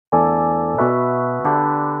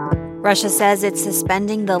Russia says it's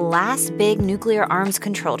suspending the last big nuclear arms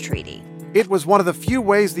control treaty. It was one of the few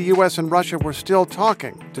ways the U.S. and Russia were still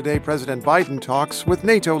talking. Today, President Biden talks with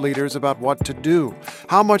NATO leaders about what to do.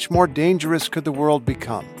 How much more dangerous could the world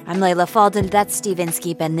become? I'm Layla Faldin, that's Steve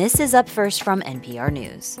Inskeep, and this is Up First from NPR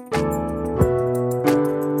News.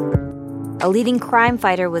 A leading crime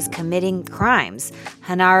fighter was committing crimes.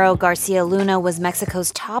 Genaro Garcia Luna was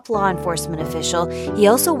Mexico's top law enforcement official. He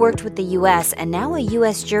also worked with the U.S., and now a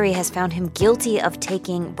U.S. jury has found him guilty of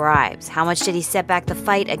taking bribes. How much did he set back the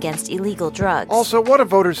fight against illegal drugs? Also, what do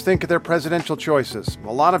voters think of their presidential choices?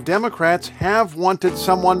 A lot of Democrats have wanted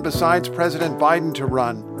someone besides President Biden to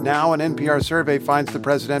run. Now, an NPR survey finds the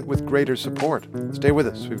president with greater support. Stay with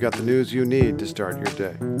us. We've got the news you need to start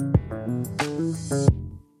your day.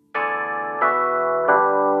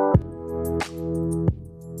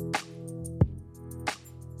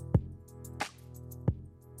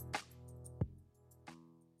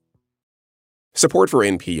 Support for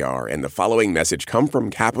NPR and the following message come from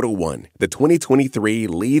Capital One, the 2023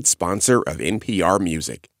 lead sponsor of NPR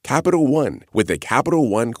Music. Capital One, with the Capital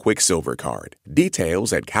One Quicksilver Card.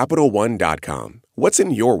 Details at CapitalOne.com. What's in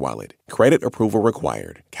your wallet? Credit approval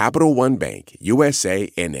required. Capital One Bank,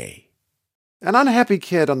 USA, N.A. An unhappy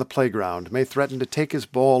kid on the playground may threaten to take his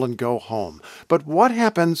ball and go home. But what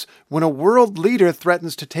happens when a world leader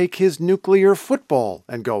threatens to take his nuclear football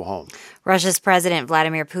and go home? Russia's President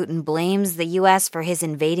Vladimir Putin blames the U.S. for his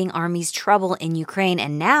invading army's trouble in Ukraine,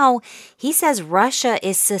 and now he says Russia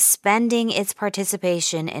is suspending its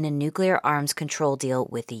participation in a nuclear arms control deal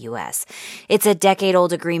with the U.S. It's a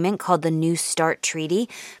decade-old agreement called the New START Treaty.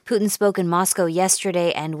 Putin spoke in Moscow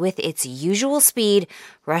yesterday, and with its usual speed,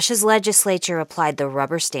 Russia's legislature applied the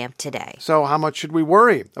rubber stamp today. So how much should we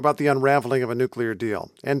worry about the unraveling of a nuclear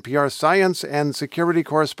deal? NPR science and security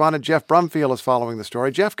correspondent Jeff Brumfield is following the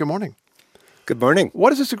story. Jeff, good morning. Good morning.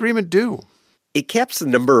 What does this agreement do? It caps the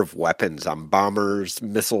number of weapons on bombers,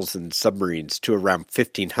 missiles, and submarines to around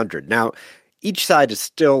 1,500. Now, each side is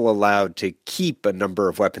still allowed to keep a number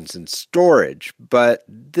of weapons in storage, but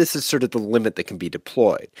this is sort of the limit that can be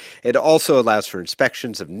deployed. It also allows for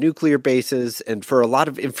inspections of nuclear bases and for a lot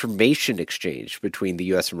of information exchange between the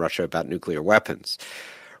U.S. and Russia about nuclear weapons.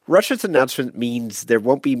 Russia's announcement means there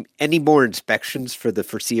won't be any more inspections for the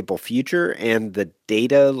foreseeable future, and the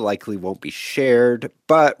data likely won't be shared.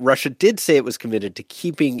 But Russia did say it was committed to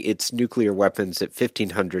keeping its nuclear weapons at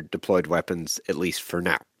 1,500 deployed weapons, at least for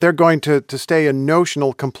now. They're going to stay in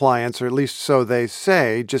notional compliance, or at least so they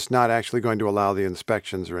say, just not actually going to allow the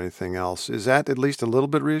inspections or anything else. Is that at least a little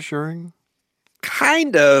bit reassuring?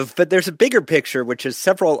 Kind of, but there's a bigger picture, which is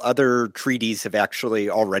several other treaties have actually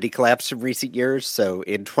already collapsed in recent years. So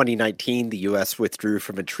in 2019, the U.S. withdrew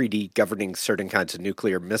from a treaty governing certain kinds of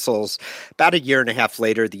nuclear missiles. About a year and a half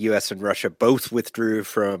later, the U.S. and Russia both withdrew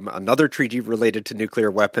from another treaty related to nuclear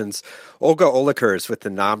weapons. Olga Oliker is with the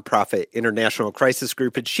nonprofit International Crisis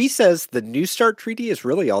Group, and she says the New START treaty is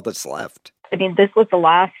really all that's left. I mean, this was the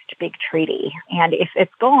last big treaty. And if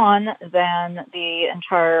it's gone, then the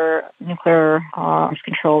entire nuclear arms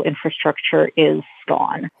control infrastructure is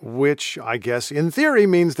gone. Which, I guess, in theory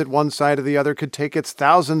means that one side or the other could take its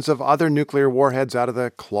thousands of other nuclear warheads out of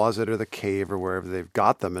the closet or the cave or wherever they've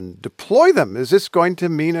got them and deploy them. Is this going to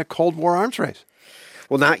mean a Cold War arms race?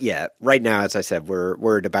 Well, not yet. Right now, as I said,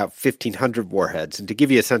 we're at about 1,500 warheads. And to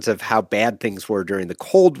give you a sense of how bad things were during the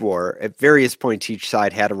Cold War, at various points each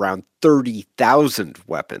side had around 30,000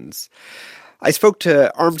 weapons. I spoke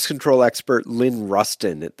to arms control expert Lynn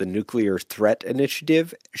Ruston at the Nuclear Threat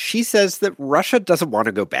Initiative. She says that Russia doesn't want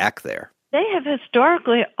to go back there. They have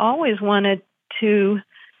historically always wanted to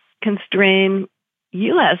constrain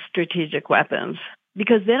U.S. strategic weapons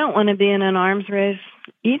because they don't want to be in an arms race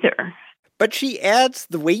either. But she adds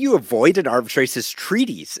the way you avoid an arms race is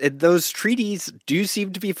treaties, and those treaties do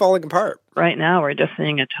seem to be falling apart. Right now, we're just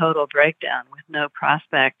seeing a total breakdown with no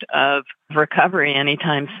prospect of recovery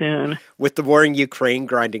anytime soon. With the war in Ukraine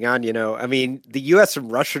grinding on, the U.S.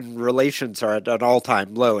 and Russian relations are at an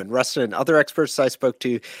all-time low, and Rustin and other experts I spoke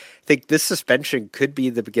to think this suspension could be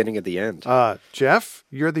the beginning of the end. Jeff,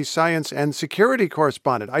 you're the science and security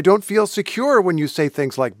correspondent. I don't feel secure when you say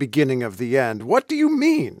things like beginning of the end. What do you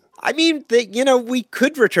mean? I mean, we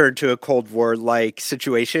could return to a Cold War-like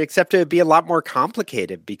situation, except it would be a lot more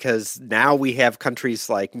complicated because now we have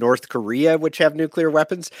countries like North Korea, which have nuclear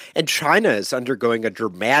weapons, and China is undergoing a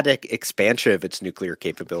dramatic expansion of its nuclear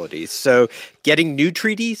capabilities. So getting new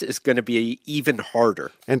treaties is going to be even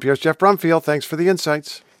harder. NPR's Jeff Brumfield, thanks for the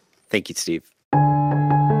insights. Thank you, Steve.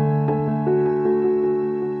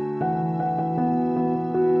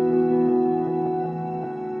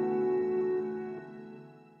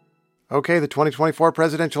 Okay, the 2024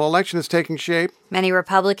 presidential election is taking shape. Many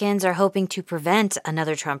Republicans are hoping to prevent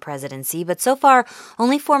another Trump presidency, but so far,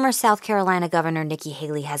 only former South Carolina Governor Nikki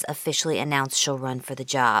Haley has officially announced she'll run for the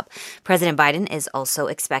job. President Biden is also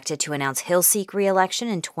expected to announce he'll seek re-election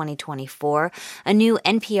in 2024. A new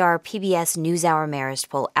NPR PBS NewsHour Marist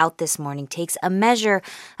poll out this morning takes a measure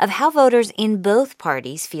of how voters in both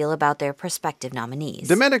parties feel about their prospective nominees.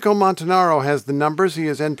 Domenico Montanaro has the numbers. He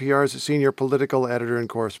is NPR's senior political editor and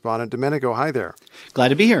correspondent. Domenico, hi there. Glad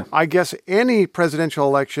to be here. I guess any presidential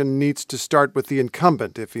election needs to start with the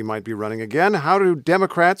incumbent if he might be running again. How do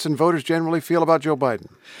Democrats and voters generally feel about Joe Biden?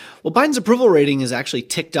 Well, Biden's approval rating has actually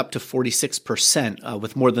ticked up to 46%,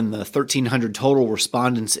 with more than the 1,300 total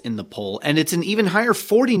respondents in the poll. And it's an even higher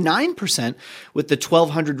 49% with the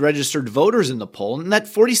 1,200 registered voters in the poll. And that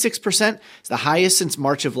 46% is the highest since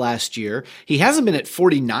March of last year. He hasn't been at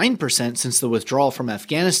 49% since the withdrawal from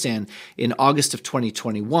Afghanistan in August of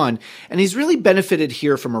 2021. And he's really benefited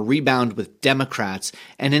here from a rebound with Democrats.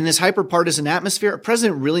 And in this hyper-partisan atmosphere, a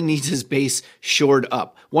president really needs his base shored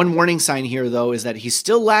up. One warning sign here, though, is that he's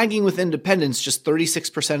still lagging with independents. Just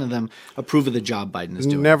 36% of them approve of the job Biden is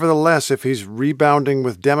doing. Nevertheless, if he's rebounding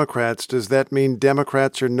with Democrats, does that mean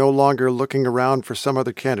Democrats are no longer looking around for some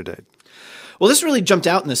other candidate? Well, this really jumped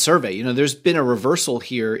out in the survey. There's been a reversal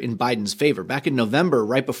here in Biden's favor. Back in November,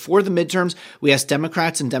 right before the midterms, we asked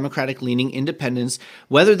Democrats and Democratic-leaning independents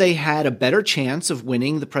whether they had a better chance of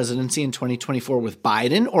winning the presidency in 2024 with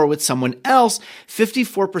Biden or with someone else.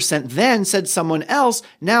 54% then said someone else.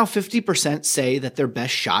 Now 50% say that their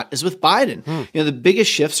best shot is with Biden. The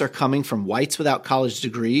biggest shifts are coming from whites without college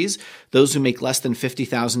degrees, those who make less than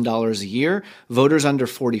 $50,000 a year, voters under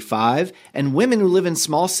 45, and women who live in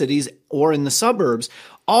small cities or in the suburbs.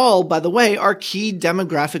 All, by the way, are key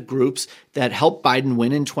demographic groups that helped Biden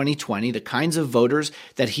win in 2020, the kinds of voters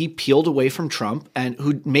that he peeled away from Trump and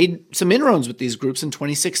who made some inroads with these groups in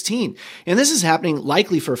 2016. And this is happening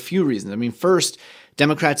likely for a few reasons. First,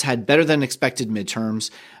 Democrats had better than expected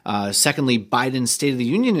midterms. Secondly, Biden's State of the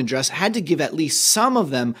Union address had to give at least some of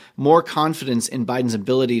them more confidence in Biden's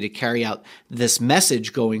ability to carry out this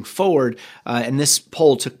message going forward. And this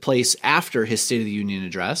poll took place after his State of the Union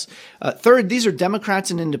address. Third, these are Democrats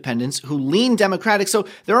and independents who lean Democratic, so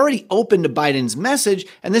they're already open to Biden's message.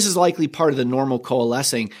 And this is likely part of the normal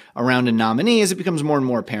coalescing around a nominee as it becomes more and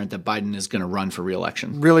more apparent that Biden is going to run for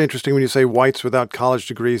re-election. Really interesting when you say whites without college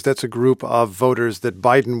degrees. That's a group of voters that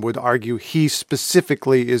Biden would argue he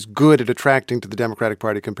specifically is good at attracting to the Democratic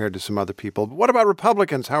Party compared to some other people. But what about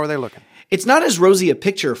Republicans? How are they looking? It's not as rosy a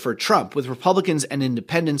picture for Trump, with Republicans and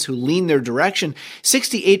independents who lean their direction.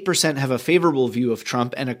 68% have a favorable view of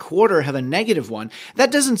Trump and a quarter have a negative one.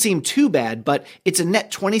 That doesn't seem too bad, but it's a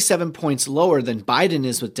net 27 points lower than Biden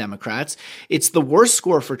is with Democrats. It's the worst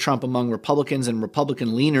score for Trump among Republicans and Republican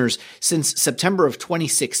leaners since September of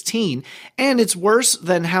 2016, and it's worse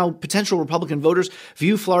than how potential Republican voters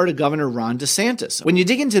view Florida Governor Ron DeSantis. When you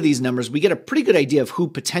dig into these numbers, we get a pretty good idea of who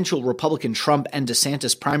potential Republican Trump and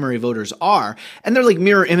DeSantis primary voters are, and they're like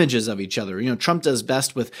mirror images of each other. Trump does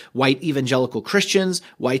best with white evangelical Christians,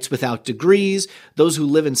 whites without degrees, those who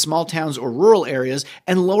live in small towns or rural areas,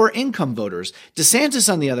 and lower income voters.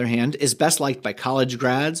 DeSantis, on the other hand, is best liked by college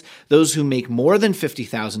grads, those who make more than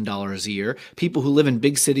 $50,000 a year, people who live in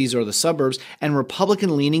big cities or the suburbs, and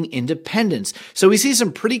Republican-leaning independents. So we see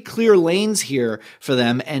some pretty clear lanes here for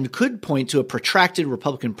them and could point to a protracted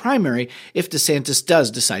Republican primary if DeSantis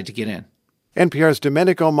does decide to get in. NPR's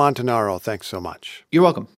Domenico Montanaro, thanks so much. You're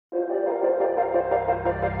welcome.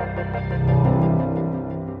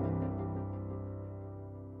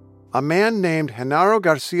 A man named Genaro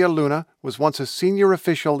Garcia Luna was once a senior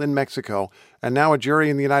official in Mexico, and now a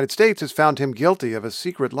jury in the United States has found him guilty of a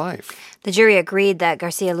secret life. The jury agreed that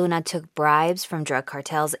Garcia Luna took bribes from drug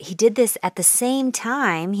cartels. He did this at the same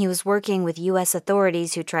time he was working with U.S.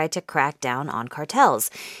 authorities who tried to crack down on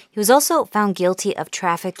cartels. He was also found guilty of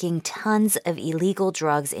trafficking tons of illegal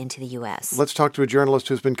drugs into the U.S. Let's talk to a journalist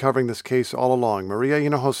who's been covering this case all along, Maria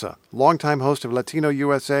Hinojosa, longtime host of Latino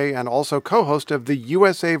USA and also co-host of the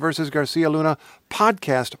USA versus Garcia Luna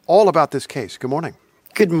podcast all about this case. Good morning.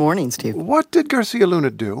 Good morning, Steve. What did Garcia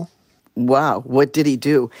Luna do? Wow, what did he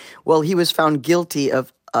do? Well, he was found guilty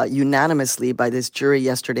of unanimously by this jury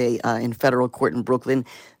yesterday in federal court in Brooklyn.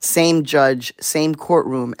 Same judge, same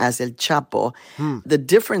courtroom as El Chapo. The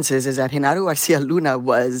difference is that Genaro Garcia Luna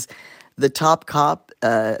was the top cop,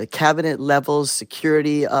 cabinet-level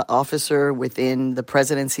security officer within the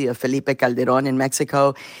presidency of Felipe Calderón in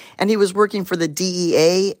Mexico. And he was working for the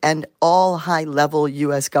DEA and all high-level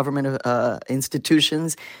U.S. government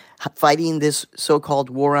institutions. fighting this so-called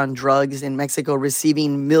war on drugs in Mexico,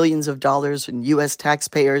 receiving millions of dollars from U.S.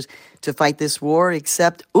 taxpayers to fight this war,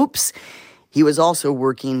 except, oops, he was also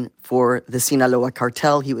working for the Sinaloa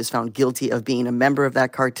cartel. He was found guilty of being a member of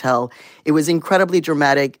that cartel. It was incredibly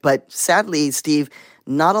dramatic, but sadly, Steve,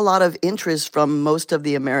 not a lot of interest from most of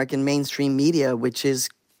the American mainstream media, which is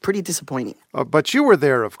pretty disappointing. But you were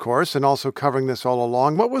there, of course, and also covering this all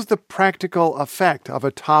along. What was the practical effect of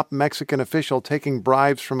a top Mexican official taking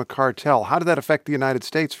bribes from a cartel? How did that affect the United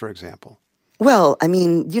States, for example? Well, I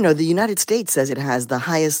mean, the United States says it has the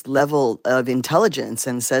highest level of intelligence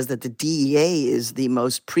and says that the DEA is the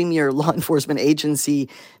most premier law enforcement agency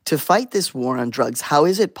to fight this war on drugs. How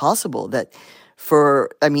is it possible that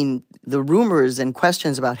the rumors and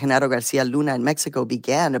questions about Genaro Garcia Luna in Mexico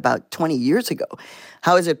began about 20 years ago?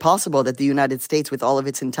 How is it possible that the United States, with all of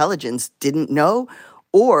its intelligence, didn't know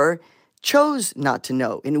or chose not to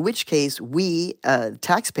know, in which case we,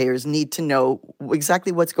 taxpayers, need to know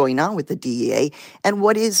exactly what's going on with the DEA and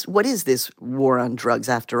what is this war on drugs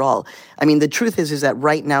after all. I mean, the truth is that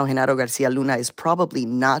right now Genaro Garcia Luna is probably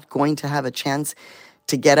not going to have a chance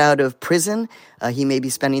to get out of prison. He may be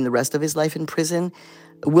spending the rest of his life in prison.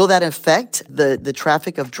 Will that affect the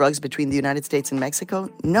traffic of drugs between the United States and Mexico?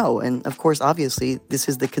 No. And of course, obviously, this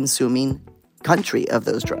is the consuming country of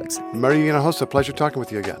those drugs. Maria Hinojosa, pleasure talking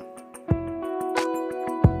with you again.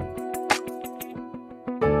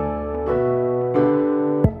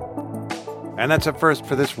 And that's Up First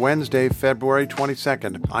for this Wednesday, February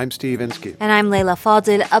 22nd. I'm Steve Inskeep. And I'm Leila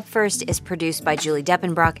Fadel. Up First is produced by Julie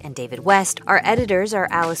Deppenbrock and David West. Our editors are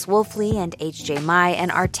Alice Wolfley and H.J. Mai,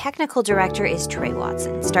 and our technical director is Trey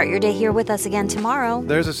Watson. Start your day here with us again tomorrow.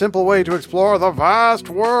 There's a simple way to explore the vast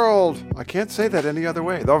world. I can't say that any other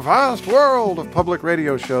way. The vast world of public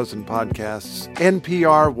radio shows and podcasts.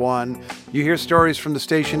 NPR One. You hear stories from the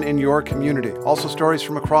station in your community. Also stories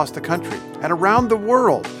from across the country and around the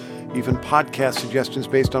world. Even podcast suggestions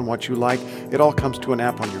based on what you like. It all comes to an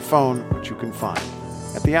app on your phone, which you can find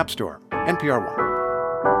at the App Store. NPR One.